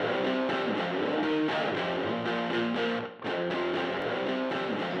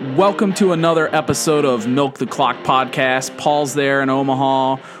Welcome to another episode of Milk the Clock podcast. Paul's there in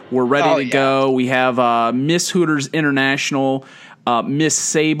Omaha. We're ready to go. We have Miss Hooters International. Miss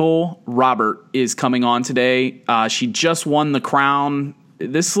Sable, Robbert, is coming on today. She just won the crown.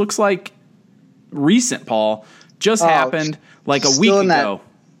 This looks like recent, Paul. Just happened like a week ago.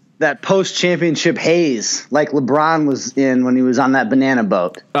 That post-championship haze, like LeBron was in when he was on that banana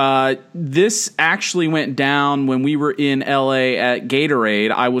boat. This actually went down when we were in L.A. at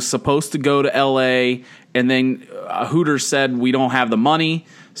Gatorade. I was supposed to go to L.A., and then Hooters said we don't have the money,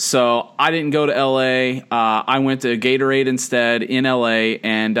 so I didn't go to L.A. I went to Gatorade instead in L.A.,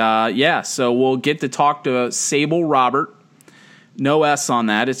 and so we'll get to talk to Sable Robbert. No S on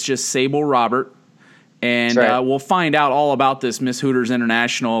that. It's just Sable Robbert. And right. We'll find out all about this Miss Hooters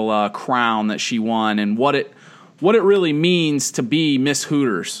International crown that she won and what it really means to be Miss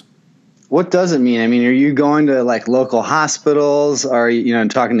Hooters. What does it mean? I mean, are you going to like local hospitals? Are you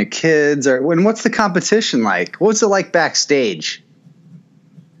talking to kids? Or what's the competition like? What's it like backstage?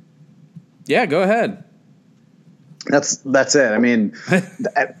 Yeah, go ahead. That's it. I mean,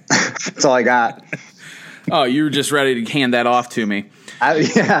 that's all I got. Oh, you were just ready to hand that off to me.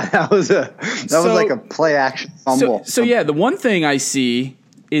 That was like a play action fumble. So the one thing I see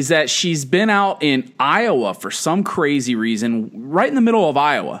is that she's been out in Iowa for some crazy reason, right in the middle of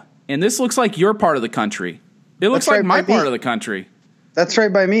Iowa. And this looks like your part of the country. It looks like my part of the country. That's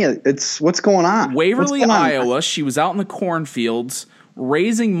right by me. It's what's going on? Waverly, Iowa. She was out in the cornfields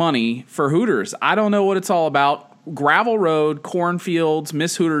raising money for Hooters. I don't know what it's all about. Gravel road, cornfields,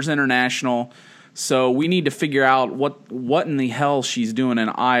 Miss Hooters International. So we need to figure out what in the hell she's doing in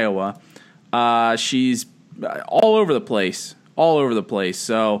Iowa. She's all over the place.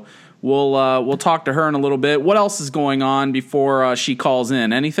 So we'll talk to her in a little bit. What else is going on before she calls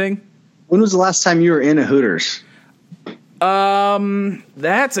in? Anything? When was the last time you were in a Hooters?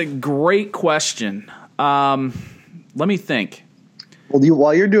 That's a great question. Let me think. Well,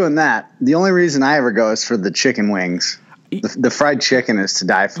 while you're doing that, the only reason I ever go is for the chicken wings. The fried chicken is to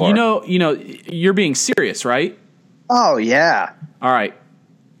die for. You're being serious, right? Oh, yeah. All right.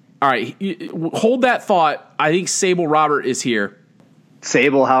 Hold that thought. I think Sable Robbert is here.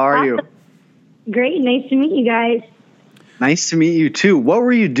 Sable, how are you? Great. Nice to meet you guys. Nice to meet you, too. What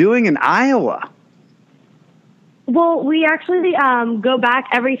were you doing in Iowa? Well, we actually go back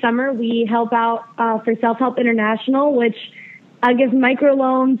every summer. We help out for Self-Help International, which gives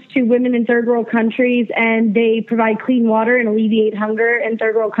microloans to women in third world countries, and they provide clean water and alleviate hunger in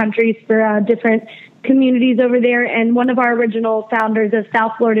third world countries for different communities over there. And one of our original founders of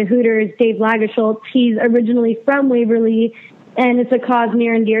South Florida Hooters, Dave Lagerschultz, he's originally from Waverly, and it's a cause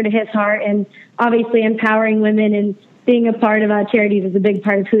near and dear to his heart. And obviously empowering women and being a part of charities is a big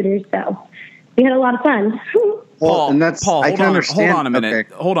part of Hooters. So we had a lot of fun. Paul, hold on a minute.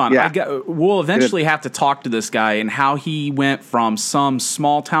 Okay. Hold on. Yeah. We'll eventually have to talk to this guy and how he went from some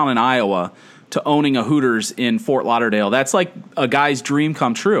small town in Iowa to owning a Hooters in Fort Lauderdale. That's like a guy's dream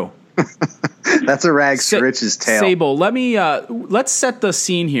come true. That's a rags to riches tale. Sable, let's set the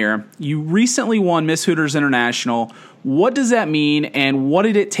scene here. You recently won Miss Hooters International. What does that mean, and what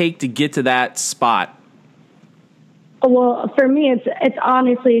did it take to get to that spot? Well, for me, it's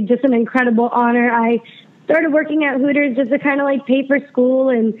honestly just an incredible honor. I started working at Hooters just to kind of like pay for school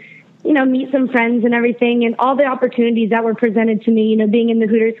and, meet some friends and everything, and all the opportunities that were presented to me, being in the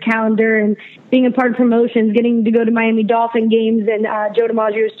Hooters calendar and being a part of promotions, getting to go to Miami Dolphin games and Joe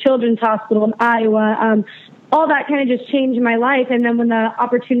DiMaggio's Children's Hospital in Iowa. All that kind of just changed my life. And then when the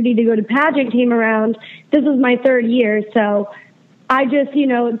opportunity to go to pageant came around, this was my third year. So I just,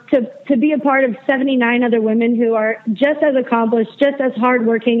 to be a part of 79 other women who are just as accomplished, just as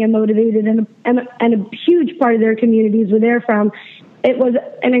hardworking and motivated, and a huge part of their communities where they're from, it was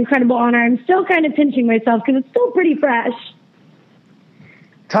an incredible honor. I'm still kind of pinching myself because it's still pretty fresh.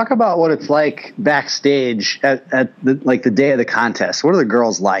 Talk about what it's like backstage at the day of the contest. What are the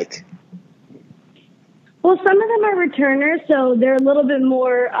girls like? Well, some of them are returners, so they're a little bit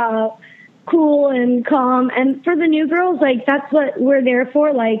more cool and calm. And for the new girls, that's what we're there for.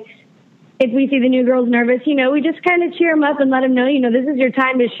 If we see the new girls nervous, we just kind of cheer them up and let them know, this is your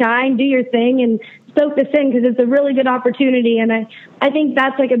time to shine, do your thing, and soak this in because it's a really good opportunity. And I think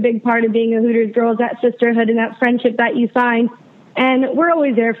that's a big part of being a Hooters girl is that sisterhood and that friendship that you find. And we're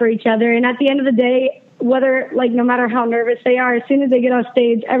always there for each other. And at the end of the day, no matter how nervous they are, as soon as they get off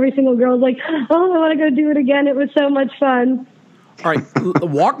stage, every single girl is like, oh, I want to go do it again. It was so much fun. All right,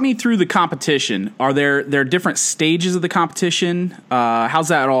 walk me through the competition. Are there different stages of the competition? How's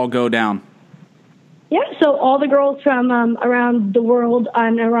that all go down? Yeah, so all the girls from around the world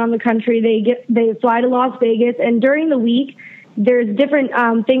and around the country, they fly to Las Vegas, and during the week, there's different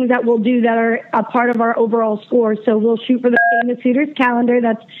things that we'll do that are a part of our overall score. So we'll shoot for the famous Hooters calendar.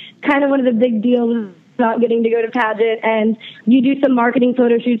 That's kind of one of the big deals about getting to go to pageant. And you do some marketing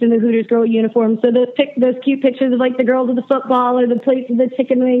photo shoots in the Hooters girl uniform. So those cute pictures of like the girls of the football or the plates of the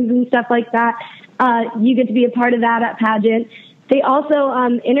chicken wings and stuff like that, you get to be a part of that at pageant. They also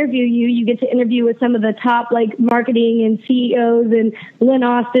interview you. You get to interview with some of the top like marketing and CEOs and Lynn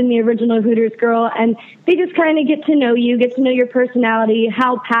Austin, the original Hooters girl, and they just kind of get to know you, get to know your personality,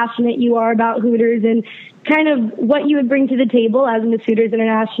 how passionate you are about Hooters, and kind of what you would bring to the table as Miss Hooters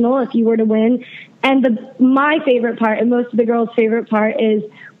International if you were to win. And my favorite part, and most of the girls' favorite part, is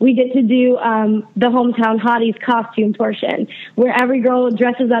we get to do the Hometown Hotties costume portion, where every girl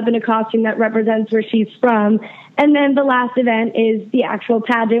dresses up in a costume that represents where she's from. And then the last event is the actual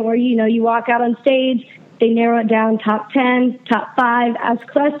pageant where, you walk out on stage, they narrow it down top 10, top 5, ask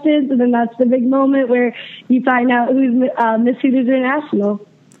questions, and then that's the big moment where you find out who's Miss Hooters International.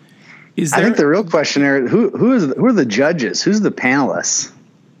 I think the real question here, who are the judges? Who's the panelists?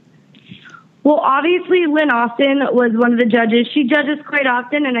 Well, obviously, Lynn Austin was one of the judges. She judges quite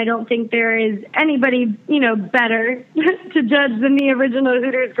often, and I don't think there is anybody, better to judge than the original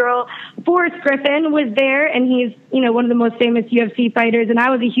Hooters girl. Forrest Griffin was there, and he's, one of the most famous UFC fighters, and I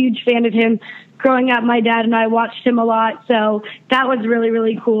was a huge fan of him growing up. My dad and I watched him a lot, so that was really,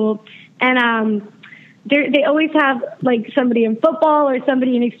 really cool. And they always have, like, somebody in football or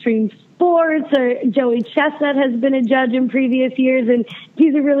somebody in extreme sports, or Joey Chestnut has been a judge in previous years, and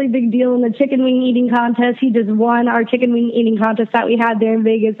he's a really big deal in the chicken wing eating contest. He just won our chicken wing eating contest that we had there in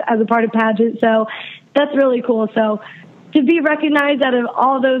Vegas as a part of pageant, so that's really cool. So to be recognized out of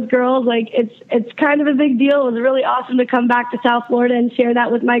all those girls, like, it's kind of a big deal. It was really awesome to come back to South Florida and share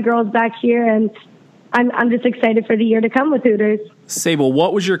that with my girls back here, and I'm just excited for the year to come with Hooters. Sable,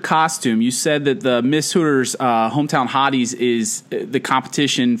 what was your costume? You said that the Miss Hooters Hometown Hotties is the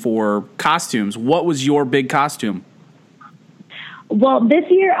competition for costumes. What was your big costume? Well, this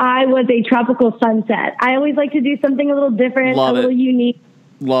year I was a tropical sunset. I always like to do something a little different, little unique.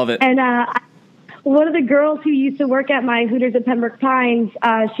 Love it. And one of the girls who used to work at my Hooters at Pembroke Pines,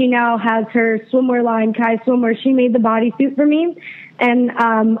 she now has her swimwear line, Kai Swimwear. She made the bodysuit for me. And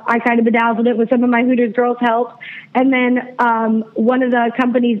I kind of bedazzled it with some of my Hooters girls' help. And then one of the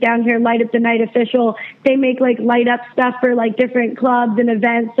companies down here, Light Up the Night Official, they make like light up stuff for like different clubs and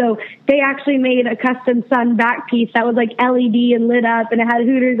events. So they actually made a custom sun back piece that was like LED and lit up, and it had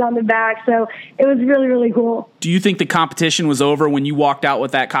Hooters on the back. So it was really, really cool. Do you think the competition was over when you walked out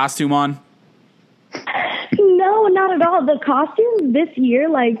with that costume on? No, not at all. The costumes this year,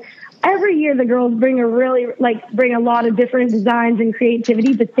 like, every year the girls bring a lot of different designs and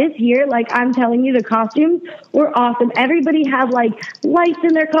creativity, but this year, like, I'm telling you, the costumes were awesome. Everybody had like lights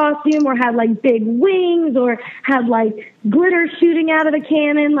in their costume, or had like big wings, or had like glitter shooting out of a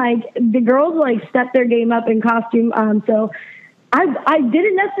cannon. Like, the girls like stepped their game up in costume. So I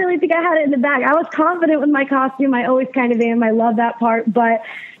didn't necessarily think I had it in the bag. I was confident with my costume. I always kind of am. I love that part, but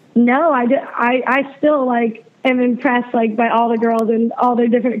no, I still like am impressed like by all the girls and all their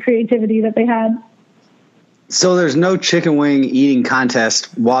different creativity that they had. So there's no chicken wing eating contest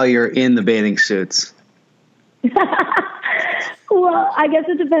while you're in the bathing suits? Well, I guess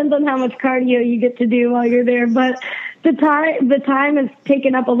it depends on how much cardio you get to do while you're there, but the time is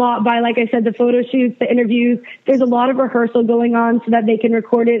taken up a lot by, like I said, the photo shoots, the interviews. There's a lot of rehearsal going on so that they can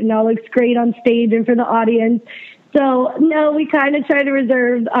record it and it all looks great on stage and for the audience. So, no, we kind of try to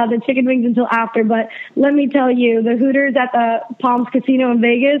reserve the chicken wings until after. But let me tell you, the Hooters at the Palms Casino in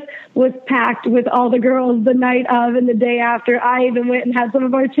Vegas was packed with all the girls the night of and the day after. I even went and had some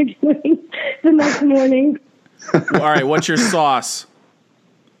of our chicken wings the next morning. All right, what's your sauce?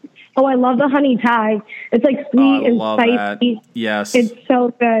 Oh, I love the honey Thai. It's like sweet and spicy. That. Yes. It's so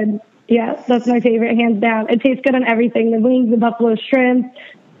good. Yeah, that's my favorite, hands down. It tastes good on everything. The wings, the buffalo shrimp.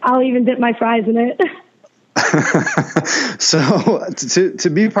 I'll even dip my fries in it. So to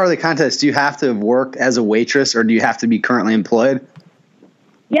be part of the contest, do you have to have worked as a waitress, or do you have to be currently employed?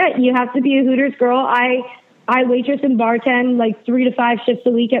 Yeah, you have to be a Hooters girl. I waitress and bartend like 3 to 5 shifts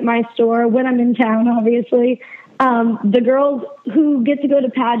a week at my store when I'm in town, obviously. The girls who get to go to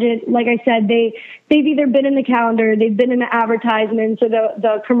pageant, like I said, they've either been in the calendar, they've been in the advertisements or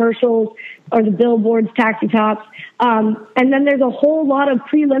the commercials or the billboards, taxi tops. And then there's a whole lot of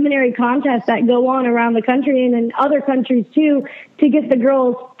preliminary contests that go on around the country and in other countries too to get the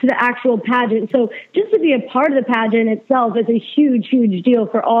girls to the actual pageant. So just to be a part of the pageant itself is a huge, huge deal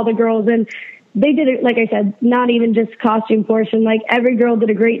for all the girls. And they did it, like I said, not even just costume portion. Like, every girl did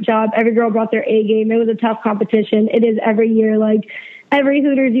a great job. Every girl brought their A game. It was a tough competition. It is every year. Like, every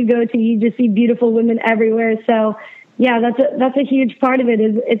Hooters you go to, you just see beautiful women everywhere. So yeah, that's a huge part of it.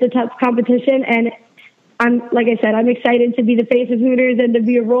 It's a tough competition, and like I said, I'm excited to be the face of Hooters and to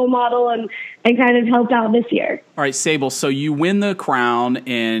be a role model and kind of help out this year. All right, Sable, so you win the crown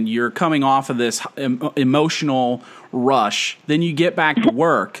and you're coming off of this emotional rush. Then you get back to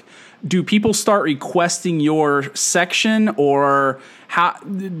work. Do people start requesting your section, or how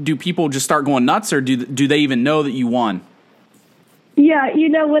do people just start going nuts, or do they even know that you won?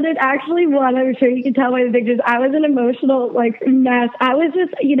 Yeah, when it actually won, I'm sure you can tell by the pictures, I was an emotional mess. I was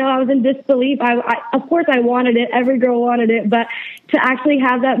just, I was in disbelief. I of course I wanted it. Every girl wanted it, but to actually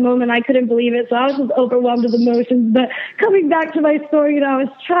have that moment, I couldn't believe it. So I was just overwhelmed with emotions. But coming back to my story, I was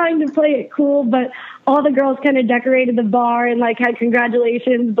trying to play it cool, but all the girls kind of decorated the bar and had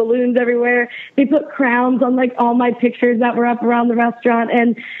congratulations, balloons everywhere. They put crowns on all my pictures that were up around the restaurant,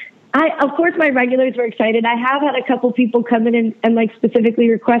 and of course, my regulars were excited. I have had a couple people come in and specifically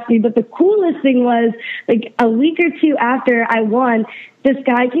request me, but the coolest thing was a week or two after I won, this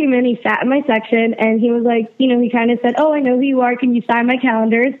guy came in, he sat in my section, and he was he kind of said, "Oh, I know who you are. Can you sign my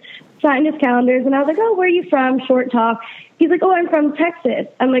calendars?" Signed his calendars, and I was like, "Oh, where are you from?" Short talk. He's like, "Oh, I'm from Texas."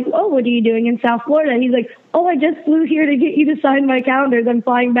 I'm like, "Oh, what are you doing in South Florida?" He's like, "Oh, I just flew here to get you to sign my calendars. I'm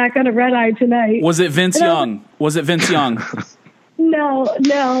flying back on a red eye tonight." Was it Vince Young? Was it Vince Young? No.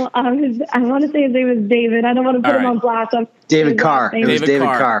 I want to say his name was David. I don't want to put him on blast. David Carr. It was David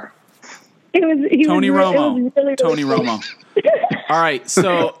Carr. Tony Romo. It was really Tony Romo. All right.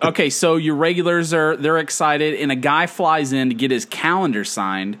 So your regulars they're excited, and a guy flies in to get his calendar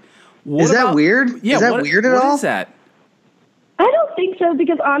signed. Is that weird? Yeah. Is that weird at all? What is that? I don't think so,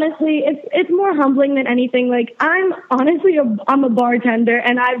 because honestly, it's more humbling than anything. I'm a bartender,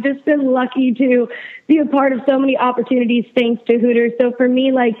 and I've just been lucky to be a part of so many opportunities thanks to Hooters. So for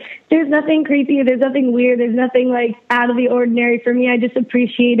me, there's nothing creepy, there's nothing weird, there's nothing out of the ordinary for me. I just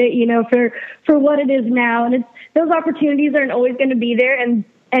appreciate it, for what it is now. And those opportunities aren't always going to be there,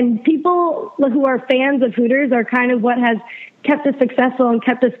 and people who are fans of Hooters are kind of what has kept us successful and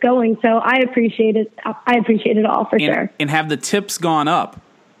kept us going. So I appreciate it. I appreciate it all for sure. And have the tips gone up?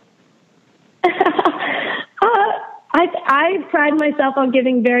 I pride myself on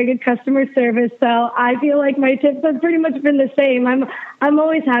giving very good customer service, so I feel like my tips have pretty much been the same. I'm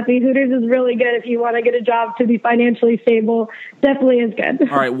always happy. Hooters is really good if you want to get a job to be financially stable. Definitely is good.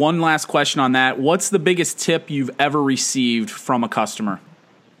 All right, one last question on that. What's the biggest tip you've ever received from a customer?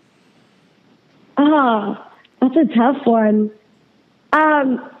 That's a tough one.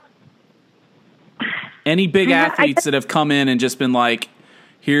 Any big athletes that have come in and just been like,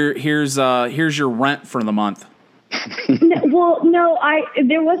 here's your rent for the month? No,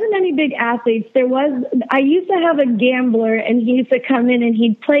 there wasn't any big athletes. I used to have a gambler, and he used to come in and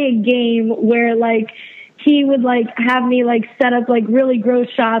he'd play a game where he would have me set up really gross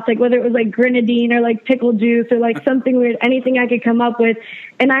shots, whether it was grenadine or pickle juice or something weird, anything I could come up with.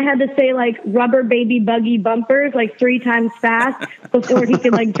 And I had to say rubber baby buggy bumpers 3 times fast before he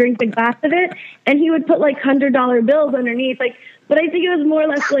could drink the glass of it. And he would put $100 bills underneath. But I think it was more or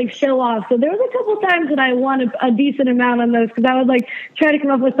less show off. So there was a couple times that I won a decent amount on those, because I would try to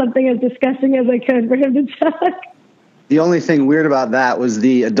come up with something as disgusting as I could for him to chuck. The only thing weird about that was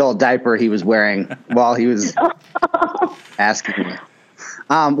the adult diaper he was wearing while he was asking me.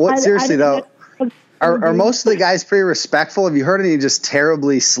 Seriously though, are most of the guys pretty respectful? Have you heard any just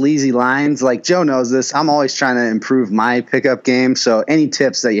terribly sleazy lines? Joe knows this. I'm always trying to improve my pickup game. So any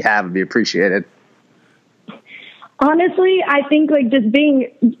tips that you have would be appreciated. Honestly, I think just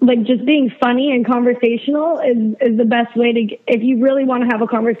being funny and conversational is the best way to, if you really want to have a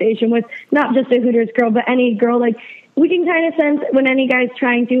conversation with not just a Hooters girl, but any girl. We can kind of sense when any guy's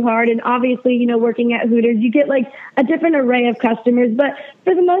trying too hard, and obviously, working at Hooters, you get a different array of customers. But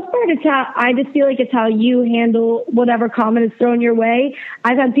for the most part, I just feel it's how you handle whatever comment is thrown your way.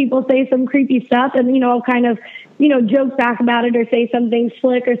 I've had people say some creepy stuff, and I'll kind of joke back about it or say something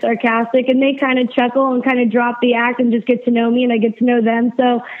slick or sarcastic, and they kind of chuckle and kind of drop the act and just get to know me, and I get to know them.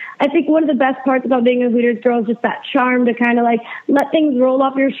 So I think one of the best parts about being a Hooters girl is just that charm to kind of let things roll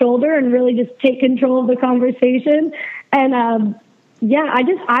off your shoulder and really just take control of the conversation. And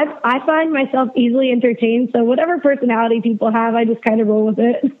I find myself easily entertained. So whatever personality people have, I just kind of roll with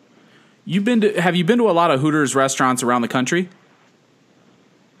it. Have you been to a lot of Hooters restaurants around the country?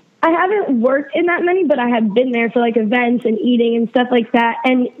 I haven't worked in that many, but I have been there for events and eating and stuff like that.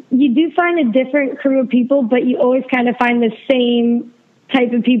 And you do find a different crew of people, but you always kind of find the same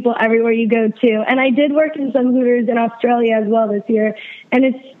type of people everywhere you go to. And I did work in some Hooters in Australia as well this year. And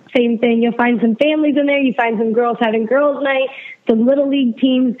it's same thing. You'll find some families in there. You find some girls having girls' night, some little league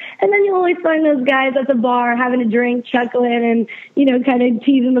teams, and then you'll always find those guys at the bar having a drink, chuckling, and kind of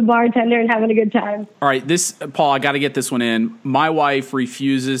teasing the bartender and having a good time. All right, Paul, I got to get this one in. My wife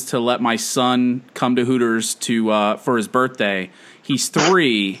refuses to let my son come to Hooters for his birthday. He's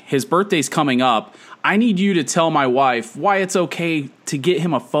 3. His birthday's coming up. I need you to tell my wife why it's okay to get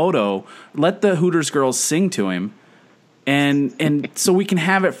him a photo. Let the Hooters girls sing to him, and so we can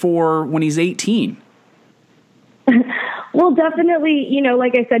have it for when he's 18. Well, definitely,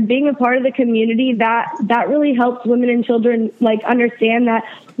 like I said, being a part of the community, that really helps women and children understand that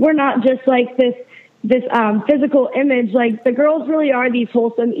we're not just this physical image. Like, the girls really are these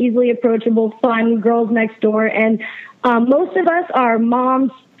wholesome, easily approachable, fun girls next door, and most of us are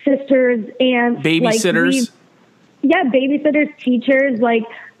moms, sisters, and babysitters. Babysitters, teachers.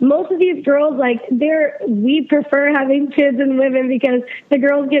 Most of these girls, we prefer having kids and women because the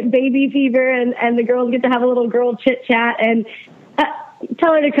girls get baby fever and the girls get to have a little girl chit chat and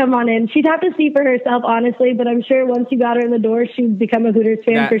tell her to come on in. She'd have to see for herself, honestly, but I'm sure once you got her in the door, she'd become a Hooters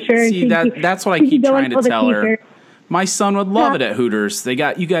fan for sure. That's what I keep trying to tell her. My son would love it at Hooters. You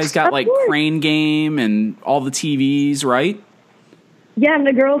guys got Crane Game and all the TVs, right? Yeah, and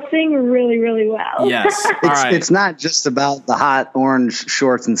the girls sing really, really well. Yes. It's not just about the hot orange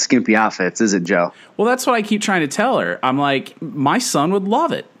shorts and skimpy outfits, is it, Joe? Well, that's what I keep trying to tell her. I'm like, my son would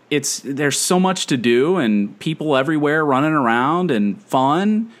love it. There's so much to do and people everywhere running around and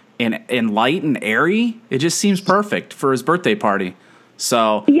fun and light and airy. It just seems perfect for his birthday party.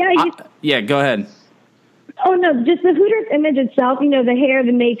 So, go ahead. Oh, no, just the Hooters image itself, the hair,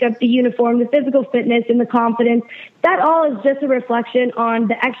 the makeup, the uniform, the physical fitness, and the confidence, that all is just a reflection on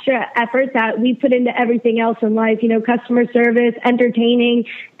the extra effort that we put into everything else in life, customer service, entertaining,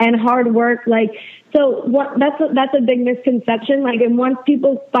 and hard work. That's a big misconception. And once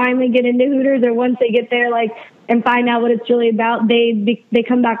people finally get into Hooters or once they get there, and find out what it's really about, they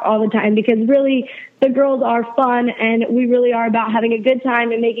come back all the time because really the girls are fun and we really are about having a good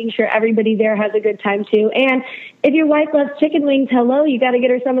time and making sure everybody there has a good time too. And if your wife loves chicken wings, hello, you got to get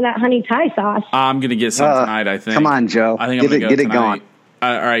her some of that honey Thai sauce. I'm going to get some tonight, I think. Come on, Joe. I think I'm going to get it going.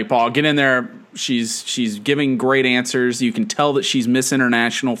 All right, Paul, get in there. She's giving great answers. You can tell that she's Miss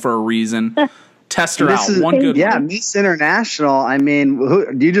International for a reason. Test her out. One good one. Yeah, Miss International. I mean,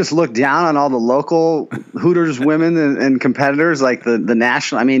 do you just look down on all the local Hooters women and competitors like the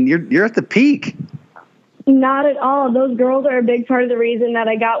national? I mean, you're at the peak. Not at all. Those girls are a big part of the reason that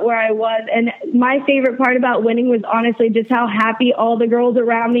I got where I was. And my favorite part about winning was honestly just how happy all the girls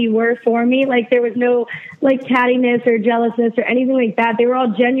around me were for me. There was no cattiness or jealousness or anything like that. They were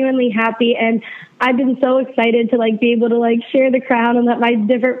all genuinely happy. And I've been so excited to be able to share the crown and let my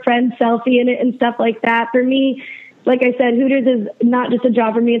different friends selfie in it and stuff like that. For me, like I said, Hooters is not just a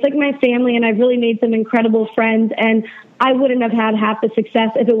job for me. It's like my family, and I've really made some incredible friends. And I wouldn't have had half the success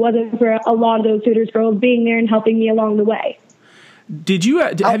if it wasn't for a lot of those Hooters girls being there and helping me along the way.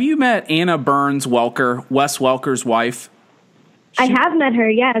 Have you met Anna Burns Welker, Wes Welker's wife? I have met her,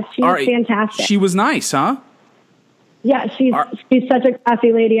 yes. She's fantastic. She was nice, huh? Yeah, she's such a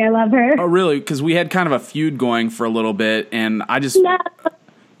classy lady. I love her. Oh, really? Because we had kind of a feud going for a little bit, and I just... No.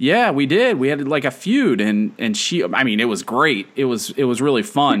 Yeah, we did. We had a feud, and she... I mean, it was great. It was really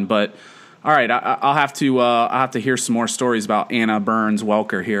fun, but... All right, I'll have to hear some more stories about Anna Burns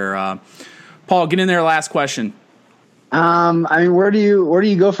Welker here. Paul, get in there. Last question. I mean, where do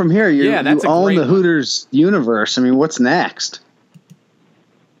you go from here? You own the Hooters universe. I mean, what's next?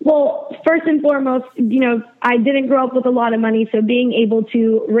 Well, first and foremost, I didn't grow up with a lot of money, so being able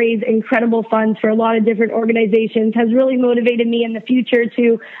to raise incredible funds for a lot of different organizations has really motivated me in the future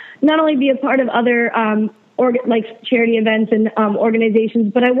to not only be a part of other charity events and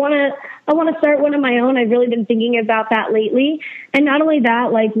organizations, but I want to start one of my own. I've really been thinking about that lately. And not only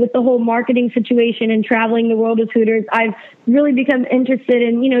that, with the whole marketing situation and traveling the world with Hooters, I've really become interested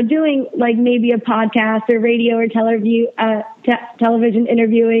in, doing maybe a podcast or radio or television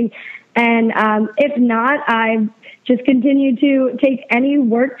interviewing. And if not, I've just continued to take any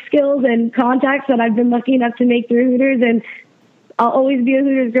work skills and contacts that I've been lucky enough to make through Hooters, and I'll always be a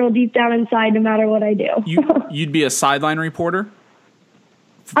Hooters girl deep down inside, no matter what I do. You'd be a sideline reporter?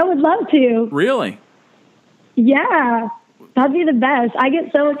 I would love to. Really? Yeah, that'd be the best. I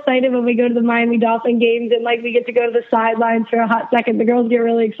get so excited when we go to the Miami Dolphin games and we get to go to the sidelines for a hot second. The girls get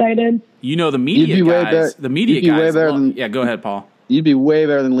really excited. The media guys. The media guys. Yeah, go ahead, Paul. You'd be way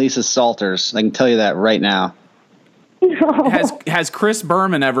better than Lisa Salters. I can tell you that right now. No. Has Chris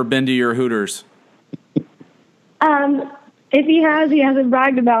Berman ever been to your Hooters? If he has, he hasn't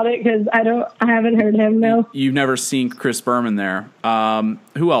bragged about it because I haven't heard him. No. You've never seen Chris Berman there.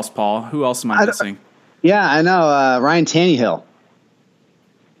 Who else, Paul? Who else am I missing? Yeah, I know. Ryan Tannehill.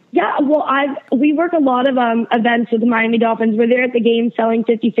 Yeah, well, we work a lot of events with the Miami Dolphins. We're there at the game selling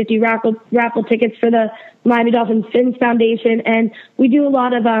 50-50 raffle tickets for the Miami Dolphins Fins Foundation, and we do a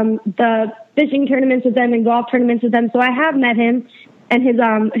lot of the fishing tournaments with them and golf tournaments with them. So I have met him and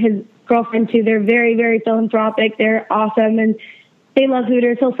his girlfriend too. They're very, very philanthropic. They're awesome, and they love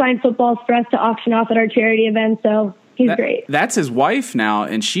Hooters. He'll sign footballs for us to auction off at our charity events. So he's great. That's his wife now,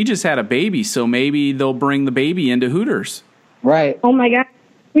 and she just had a baby. So maybe they'll bring the baby into Hooters. Right. Oh my God.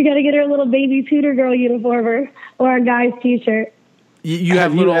 We got to get her a little baby Hooter girl uniform or a guy's T-shirt. You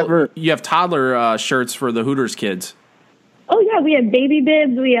have toddler shirts for the Hooters kids. Oh yeah, we have baby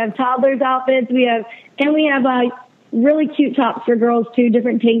bibs, we have toddlers outfits, we have really cute tops for girls too,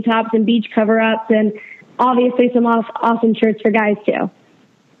 different tank tops and beach cover-ups, and obviously some awesome shirts for guys too.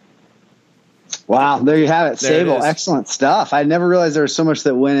 Wow, there you have it, Sable. Excellent stuff. I never realized there was so much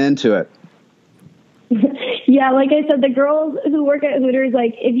that went into it. Yeah, like I said, the girls who work at Hooters,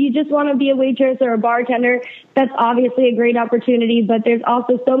 like if you just want to be a waitress or a bartender, that's obviously a great opportunity. But there's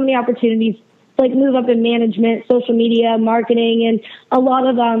also so many opportunities like move up in management, social media, marketing, and a lot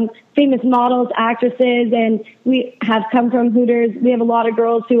of famous models, actresses, and we have come from Hooters. We have a lot of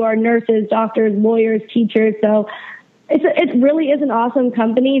girls who are nurses, doctors, lawyers, teachers. So it really is an awesome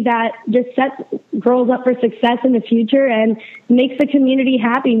company that just sets girls up for success in the future and makes the community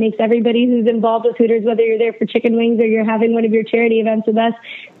happy, makes everybody who's involved with Hooters, whether you're there for chicken wings or you're having one of your charity events with us,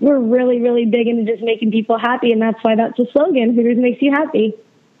 we're really, really big into just making people happy, and that's why that's the slogan, Hooters makes you happy.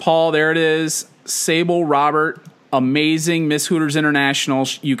 Paul, there it is. Sable Robbert, amazing Miss Hooters International.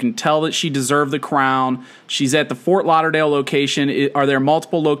 You can tell that she deserved the crown. She's at the Fort Lauderdale location. Are there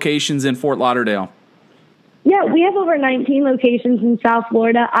multiple locations in Fort Lauderdale? Yeah, we have over 19 locations in South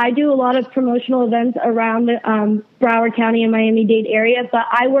Florida. I do a lot of promotional events around the Broward County and Miami-Dade area, but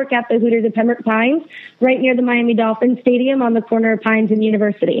I work at the Hooters at Pembroke Pines, right near the Miami Dolphins Stadium on the corner of Pines and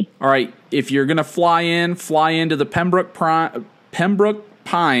University. All right, if you're going to fly into the Pembroke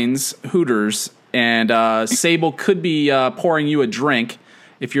Pines Hooters, and Sable could be pouring you a drink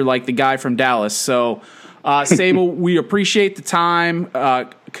if you're like the guy from Dallas. So, Sable, we appreciate the time.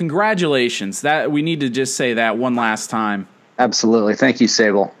 Congratulations. That we need to just say that one last time. Absolutely. Thank you,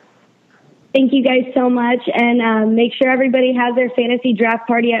 Sable. Thank you guys so much. And make sure everybody has their fantasy draft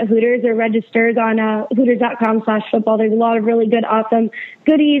party at Hooters or registers on Hooters.com/football. There's a lot of really good, awesome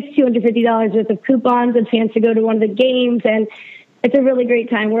goodies, $250 worth of coupons, a chance to go to one of the games, and it's a really great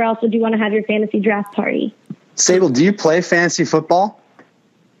time. Where else would you want to have your fantasy draft party? Sable, do you play fantasy football?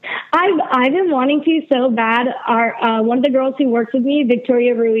 I've been wanting to so bad. Our one of the girls who works with me,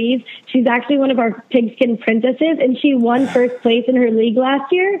 Victoria Ruiz, she's actually one of our pigskin princesses, and she won first place in her league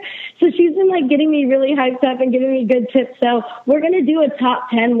last year. So she's been like getting me really hyped up and giving me good tips. So we're going to do a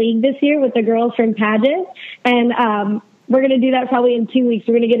top 10 league this year with the girls from pageant, and we're going to do that probably in 2 weeks.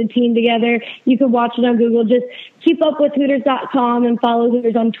 We're going to get a team together. You can watch it on Google. Just keep up with Hooters.com and follow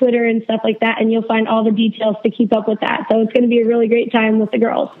Hooters on Twitter and stuff like that, and you'll find all the details to keep up with that. So it's going to be a really great time with the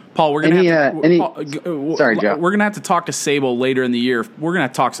girls. Paul, we're going Sorry, Joe. We're going to have to talk to Sable later in the year. We're going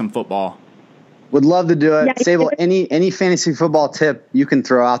to talk some football. Would love to do it. Yeah, Sable, any fantasy football tip you can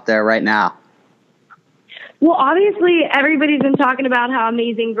throw out there right now? Well, obviously, everybody's been talking about how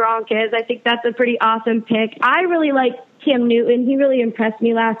amazing Gronk is. I think that's a pretty awesome pick. I really like Cam Newton. He really impressed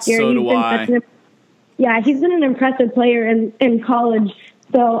me last year. So do I. He's been an impressive player in college.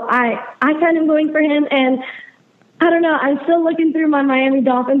 So I kind of going for him. And I don't know. I'm still looking through my Miami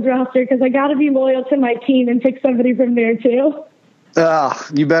Dolphins roster because I got to be loyal to my team and pick somebody from there too.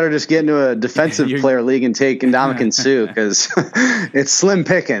 You better just get into a defensive player league and take Ndamukong Suh because it's slim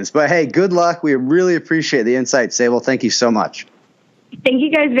pickings. But, hey, good luck. We really appreciate the insight, Sable. Thank you so much. Thank you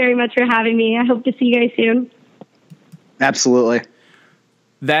guys very much for having me. I hope to see you guys soon. Absolutely.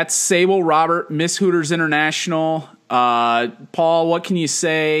 That's Sable Robbert, Miss Hooters International. Paul, what can you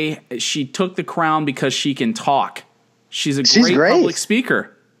say? She took the crown because she can talk. She's great public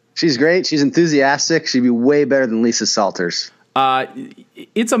speaker. She's great. She's enthusiastic. She'd be way better than Lisa Salters.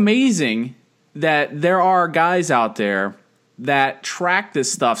 It's amazing that there are guys out there that track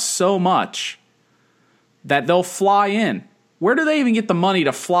this stuff so much that they'll fly in. Where do they even get the money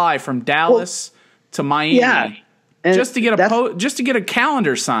to fly from Dallas to Miami just to get a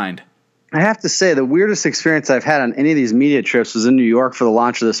calendar signed? I have to say the weirdest experience I've had on any of these media trips was in New York for the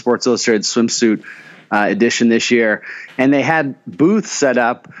launch of the Sports Illustrated swimsuit edition this year, and they had booths set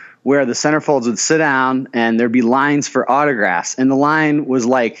up where the centerfolds would sit down and there'd be lines for autographs. And the line was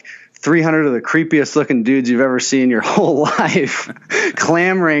like 300 of the creepiest looking dudes you've ever seen in your whole life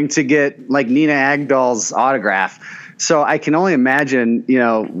clamoring to get like Nina Agdal's autograph. So I can only imagine,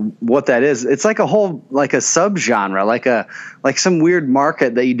 what that is. It's like a whole, like a subgenre, like some weird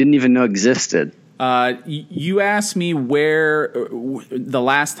market that you didn't even know existed. You asked me where the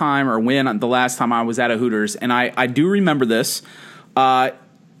last time I was at a Hooters, and I do remember this.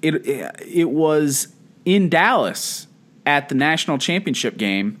 It was in Dallas at the national championship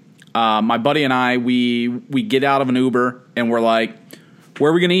game. My buddy and I, we get out of an Uber and we're like,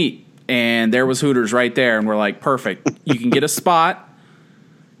 where are we going to eat? And there was Hooters right there. And we're like, perfect. You can get a spot.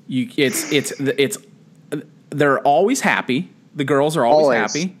 They're always happy. The girls are always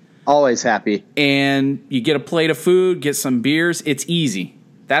happy. Always happy. And you get a plate of food, get some beers. It's easy.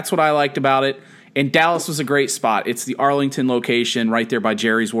 That's what I liked about it. And Dallas was a great spot. It's the Arlington location right there by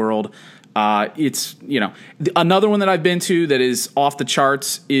Jerry's World. It's, another one that I've been to that is off the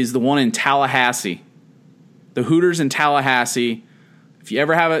charts is the one in Tallahassee. The Hooters in Tallahassee. If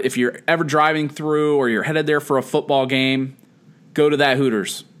you're ever driving through or you're headed there for a football game, go to that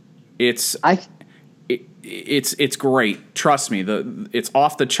Hooters. It's great. Trust me. It's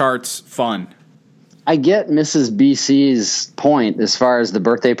off the charts fun. I get Mrs. BC's point as far as the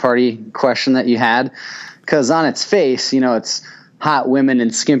birthday party question that you had, because on its face, it's hot women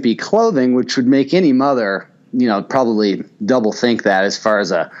in skimpy clothing, which would make any mother, probably double think that as far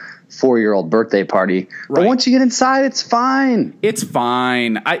as a 4-year-old birthday party. Right. But once you get inside, it's fine. It's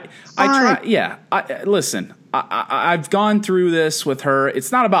fine. I try. Yeah. Listen, I've gone through this with her.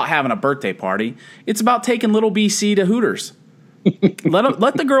 It's not about having a birthday party. It's about taking little BC to Hooters.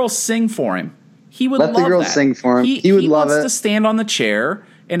 let the girls sing for him. He would love that. Let the girls sing for him. He would love it. He wants to stand on the chair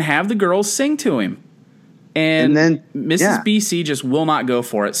and have the girls sing to him. And then Mrs. BC just will not go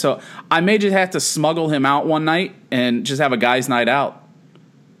for it. So I may just have to smuggle him out one night and just have a guys' night out.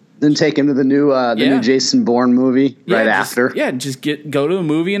 Then take him to the new Jason Bourne movie after. Yeah, just go to the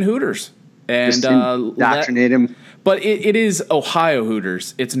movie in Hooters and just indoctrinate him. But it is Ohio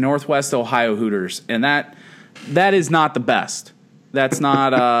Hooters. It's Northwest Ohio Hooters, and that is not the best. That's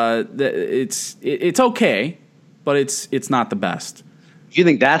not it's okay, but it's not the best. If you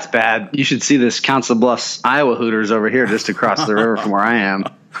think that's bad, you should see this Council Bluffs, Iowa Hooters over here just across the river from where I am.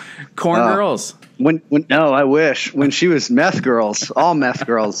 Corn girls. No, I wish. When she was meth girls, all meth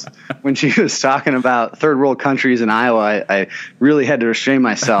girls, when she was talking about third world countries in Iowa, I really had to restrain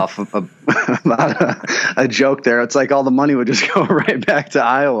myself about a joke there. It's like all the money would just go right back to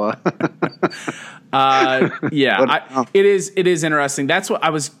Iowa. It is interesting. That's what I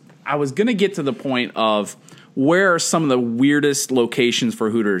was going to get to the point of where are some of the weirdest locations for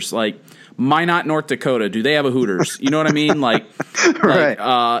Hooters, like Minot, North Dakota. Do they have a Hooters? You know what I mean? Like,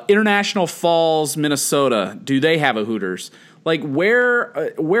 right. International Falls, Minnesota. Do they have a Hooters? Like, where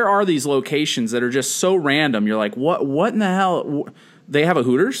are these locations that are just so random? You're like, what in the hell? They have a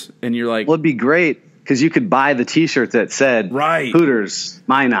Hooters? And you're like, well, it'd be great because you could buy the T-shirt that said Hooters,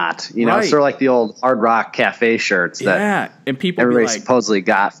 Minot. Sort of like the old Hard Rock Cafe shirts that and people everybody supposedly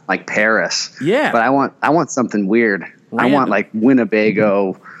got, like Paris. Yeah, but I want something weird. Random. I want like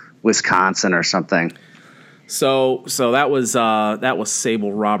Winnebago, Wisconsin, or something. So that was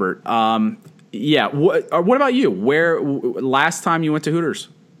Sable Robbert. What about you? Where last time you went to Hooters?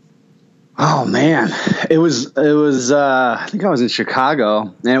 Oh man, it was I think I was in Chicago,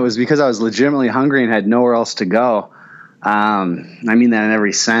 and it was because I was legitimately hungry and had nowhere else to go. I mean that in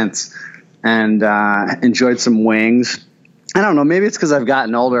every sense, and enjoyed some wings. I don't know, maybe it's because I've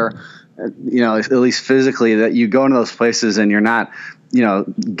gotten older, at least physically, that you go into those places and you're not,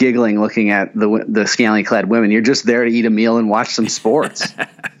 giggling looking at the scantily clad women. You're just there to eat a meal and watch some sports.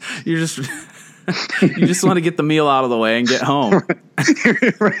 You just want to get the meal out of the way and get home.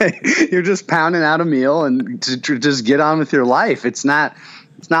 Right. You're just pounding out a meal and to just get on with your life. It's not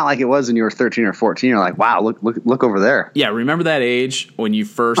like it was when you were 13 or 14. You're like, wow, look over there. Yeah. Remember that age when you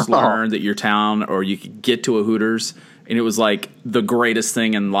first learned that your town or you could get to a Hooters and it was like the greatest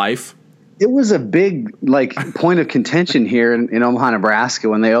thing in life? It was a big point of contention here in Omaha, Nebraska,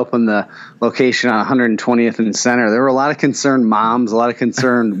 when they opened the location on 120th and Center. There were a lot of concerned moms, a lot of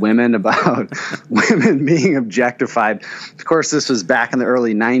concerned women about women being objectified. Of course, this was back in the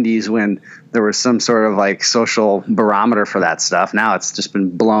early 90s when there was some sort of social barometer for that stuff. Now it's just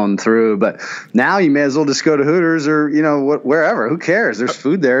been blown through. But now you may as well just go to Hooters or wherever. Who cares? There's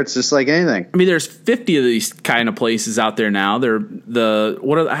food there. It's just like anything. I mean, there's 50 of these kind of places out there now.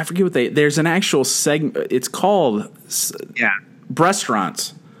 I forget what there's an actual segment. It's called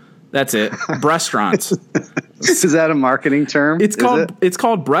restaurants. That's it. Restaurants. Is that a marketing term? It's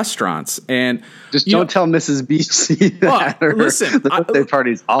called restaurants, and just don't tell Mrs. BC that. Listen, the birthday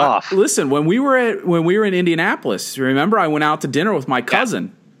party's off. Listen, when we were in Indianapolis, remember I went out to dinner with my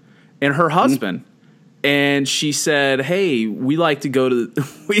cousin and her husband, and she said, "Hey, we like to go to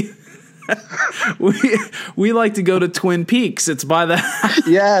we like to go to Twin Peaks. It's by the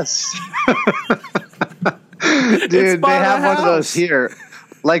yes, dude. They have one of those here."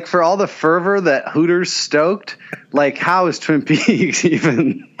 Like, for all the fervor that Hooters stoked, like, how is Twin Peaks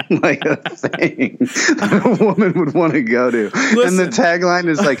even, like, a thing that a woman would want to go to? And the tagline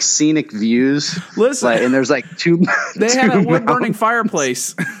is, like, scenic views. Listen. Like, and there's, like, They had a wood-burning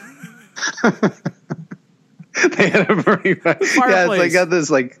fireplace. They had a burning fireplace. Yeah, it's like, got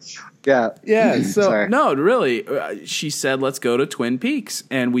this, like, yeah. Yeah, so, Sorry. No, really, she said, let's go to Twin Peaks.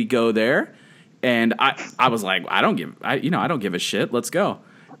 And we go there, and I was like, I don't give a shit. Let's go.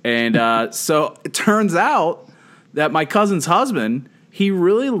 And so it turns out that my cousin's husband, he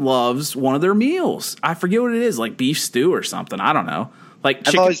really loves one of their meals. I forget what it is, like beef stew or something. I don't know. Like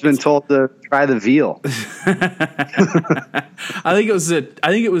I've always been told to try the veal. I think it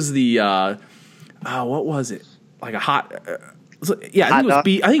was the what was it? Like a hot I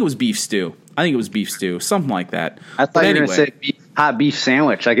think it was beef stew. Something like that. I thought you were going to say hot beef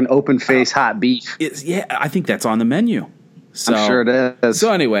sandwich, like an open face hot beef. I think that's on the menu. So, I'm sure it is.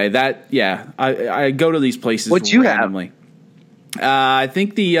 So anyway, I go to these places. What you randomly. I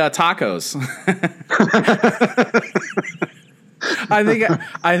think the tacos. I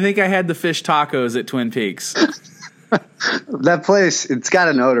think I had the fish tacos at Twin Peaks. That place, it's got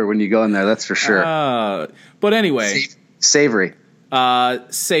an odor when you go in there. That's for sure. But anyway, savory.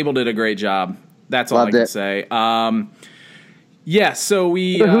 Sable did a great job. That's all I can say. So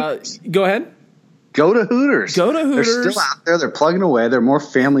we go ahead. Go to Hooters. They're still out there. They're plugging away. They're more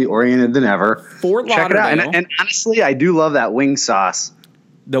family oriented than ever. Fort Lauderdale. Check it out. And honestly, I do love that wing sauce.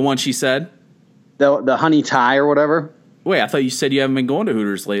 The one she said? The honey Thai or whatever. Wait, I thought you said you haven't been going to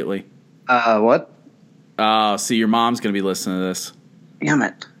Hooters lately. What? See, your mom's going to be listening to this. Damn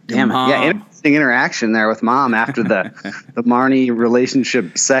it. Yeah, interesting interaction there with mom after the Marnie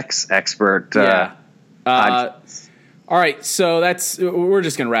relationship sex expert. All right, so we're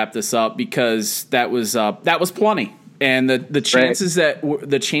just gonna wrap this up because that was plenty, and the chances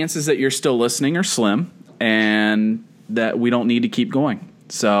that you're still listening are slim, and that we don't need to keep going.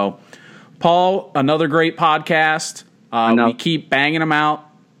 So, Paul, another great podcast. We keep banging them out.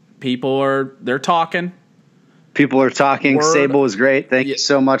 They're talking. People are talking. Sable is great. Thank you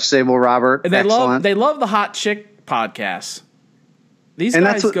so much, Sable, Robbert. And they love the hot chick podcasts. These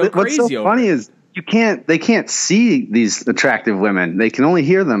guys go crazy. What's so funny is they can't see these attractive women. They can only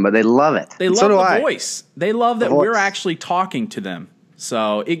hear them, but they love it. They love the voice. They love that we're actually talking to them.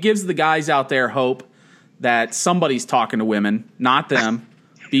 So it gives the guys out there hope that somebody's talking to women, not them.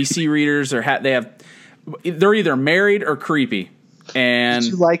 BC readers they're either married or creepy. And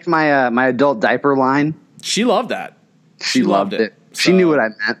did you like my adult diaper line? She loved that. She loved it. She knew what I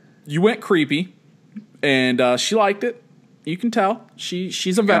meant. You went creepy, and she liked it. You can tell.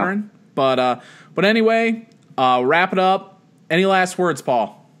 She's a veteran. Yeah. But anyway, wrap it up. Any last words,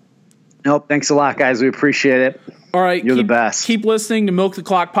 Paul? Nope. Thanks a lot, guys. We appreciate it. All right. You're the best. Keep listening to Milk the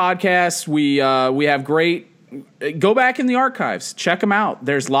Clock podcast. We have great. Go back in the archives. Check them out.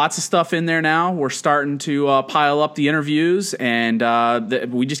 There's lots of stuff in there now. We're starting to pile up the interviews, and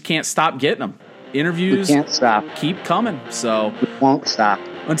we just can't stop getting them. Interviews we can't stop. Keep coming. So we won't stop.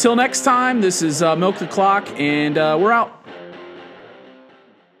 Until next time, this is Milk the Clock, and we're out.